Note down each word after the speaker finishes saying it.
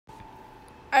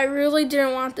I really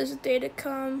didn't want this day to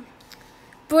come,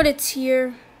 but it's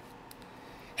here.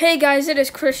 Hey guys, it is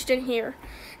Christian here,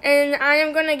 and I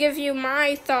am gonna give you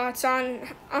my thoughts on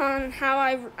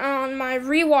my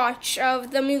rewatch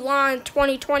of the Mulan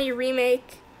 2020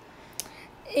 remake,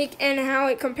 and how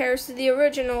it compares to the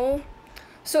original.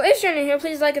 So if you're new here,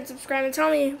 please like and subscribe and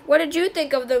tell me, what did you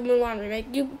think of the Mulan remake?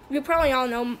 You probably all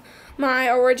know my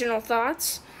original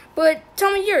thoughts, but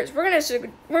tell me yours. We're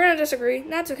gonna disagree.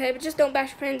 That's okay, but just don't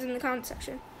bash your pants in the comment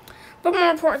section. But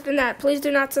more important than that, please do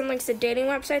not send links to dating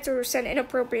websites or send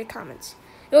inappropriate comments.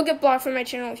 You'll get blocked from my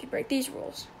channel if you break these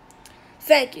rules.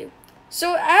 Thank you.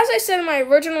 So as I said in my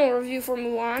original review for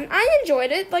Mulan, I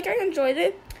enjoyed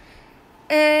it.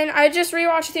 And I just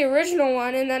rewatched the original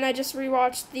one, and then I just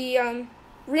rewatched the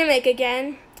remake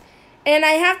again. And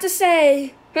I have to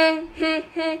say,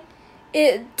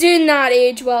 it did not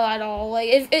age well at all.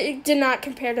 It did not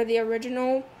compare to the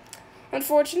original,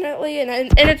 unfortunately.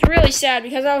 And it's really sad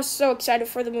because I was so excited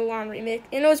for the Mulan remake,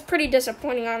 and it was pretty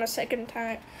disappointing on a second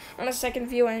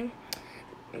viewing.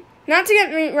 Not to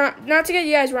get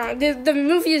you guys wrong, the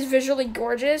movie is visually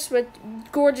gorgeous, with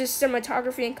gorgeous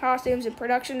cinematography and costumes and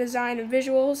production design and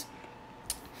visuals.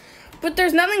 But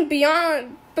there's nothing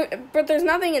beyond. But there's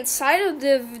nothing inside of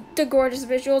the gorgeous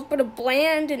visuals but a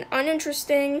bland and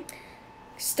uninteresting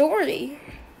story.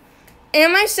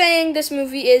 Am I saying this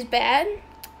movie is bad,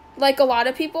 like a lot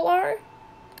of people are?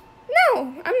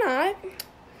 No, I'm not.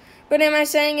 But am I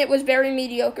saying it was very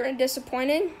mediocre and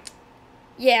disappointing?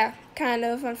 Yeah, kind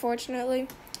of, unfortunately.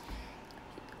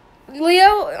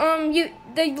 Leo,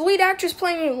 the lead actress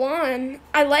playing Mulan,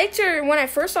 I liked her when I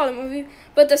first saw the movie,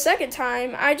 but the second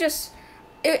time, I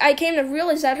came to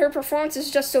realize that her performance is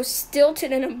just so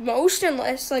stilted and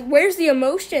emotionless. Like, where's the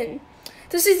emotion?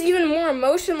 This is even more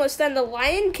emotionless than the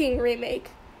Lion King remake.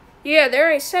 Yeah, there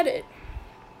I said it.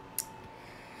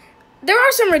 There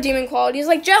are some redeeming qualities,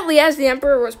 like Jet Li as the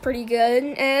Emperor was pretty good,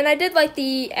 and I did like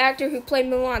the actor who played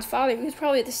Mulan's father, who's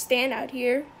probably the standout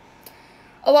here.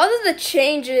 A lot of the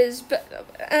changes, but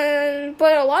a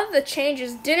lot of the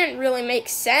changes didn't really make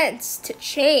sense to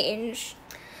change.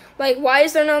 Like, why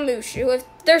is there no Mushu? If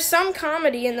there's some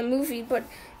comedy in the movie, but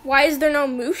why is there no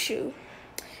Mushu?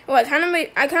 Well, I kind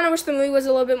of wish the movie was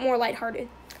a little bit more lighthearted.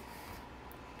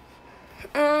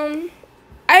 I'm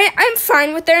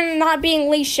fine with there not being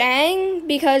Li Shang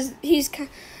because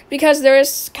there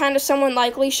is kind of someone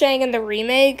like Li Shang in the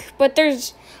remake, but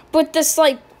this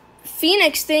like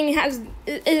Phoenix thing has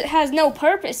no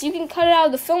purpose. You can cut it out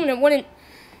of the film and it wouldn't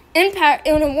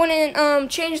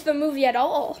change the movie at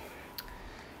all.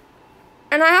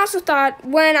 And I also thought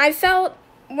when I had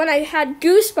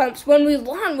goosebumps when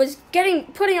Mulan was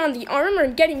putting on the armor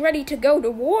and getting ready to go to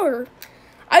war,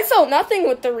 I felt nothing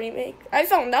with the remake. I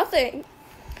felt nothing,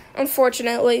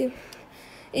 unfortunately.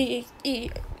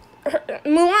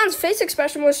 Mulan's face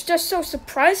expression was just so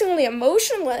surprisingly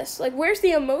emotionless. Like, where's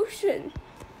the emotion?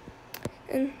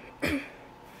 And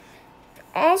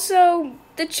also,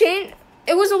 it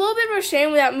was a little bit of a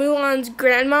shame that Mulan's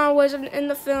grandma wasn't in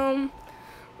the film.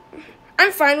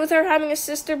 I'm fine with her having a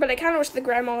sister, but I kind of wish the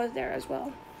grandma was there as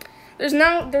well. There's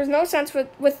no sense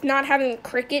with not having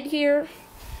cricket here.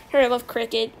 I love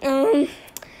cricket. And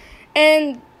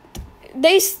some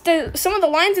of the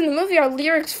lines in the movie are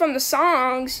lyrics from the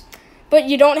songs, but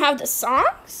you don't have the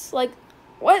songs? Like,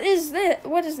 what is this?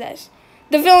 What is this?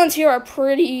 The villains here are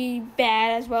pretty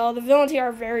bad as well. The villains here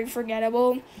are very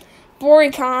forgettable. Bori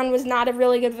Khan was not a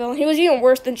really good villain. He was even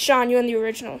worse than Shan Yu in the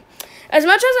original. As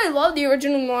much as I love the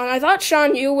original Mulan, I thought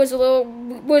Shan Yu was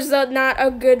not a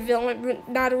good villain,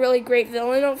 not a really great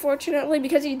villain, unfortunately,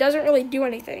 because he doesn't really do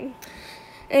anything,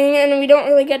 and we don't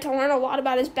really get to learn a lot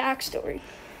about his backstory.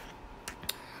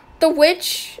 The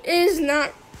witch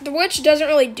doesn't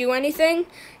really do anything,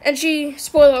 and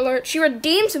spoiler alert, she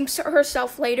redeems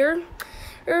herself later,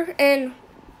 and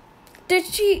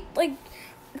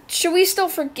should we still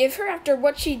forgive her after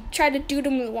what she tried to do to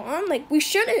Mulan? Like, we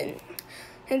shouldn't.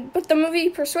 But the movie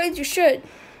persuades you should.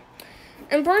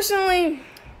 And personally,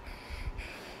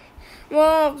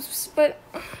 but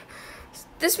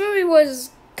this movie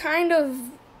was kind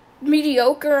of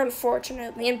mediocre,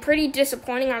 unfortunately, and pretty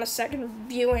disappointing on a second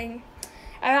viewing.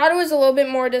 I thought it was a little bit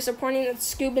more disappointing than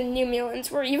Scoob and New Mutants,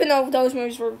 where even though those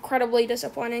movies were incredibly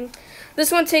disappointing,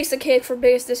 this one takes the cake for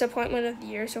biggest disappointment of the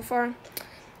year so far.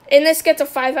 And this gets a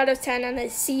 5 out of 10 and a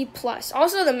C+.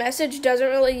 Also, the message doesn't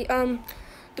really,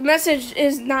 the message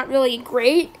is not really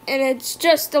great, and it's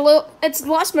just it's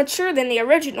less mature than the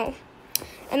original.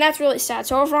 And that's really sad.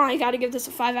 So overall, I got to give this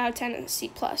a 5 out of 10 and a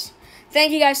C+.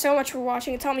 Thank you guys so much for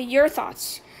watching, and tell me your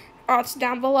thoughts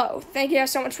down below. Thank you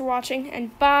guys so much for watching,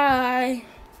 and bye.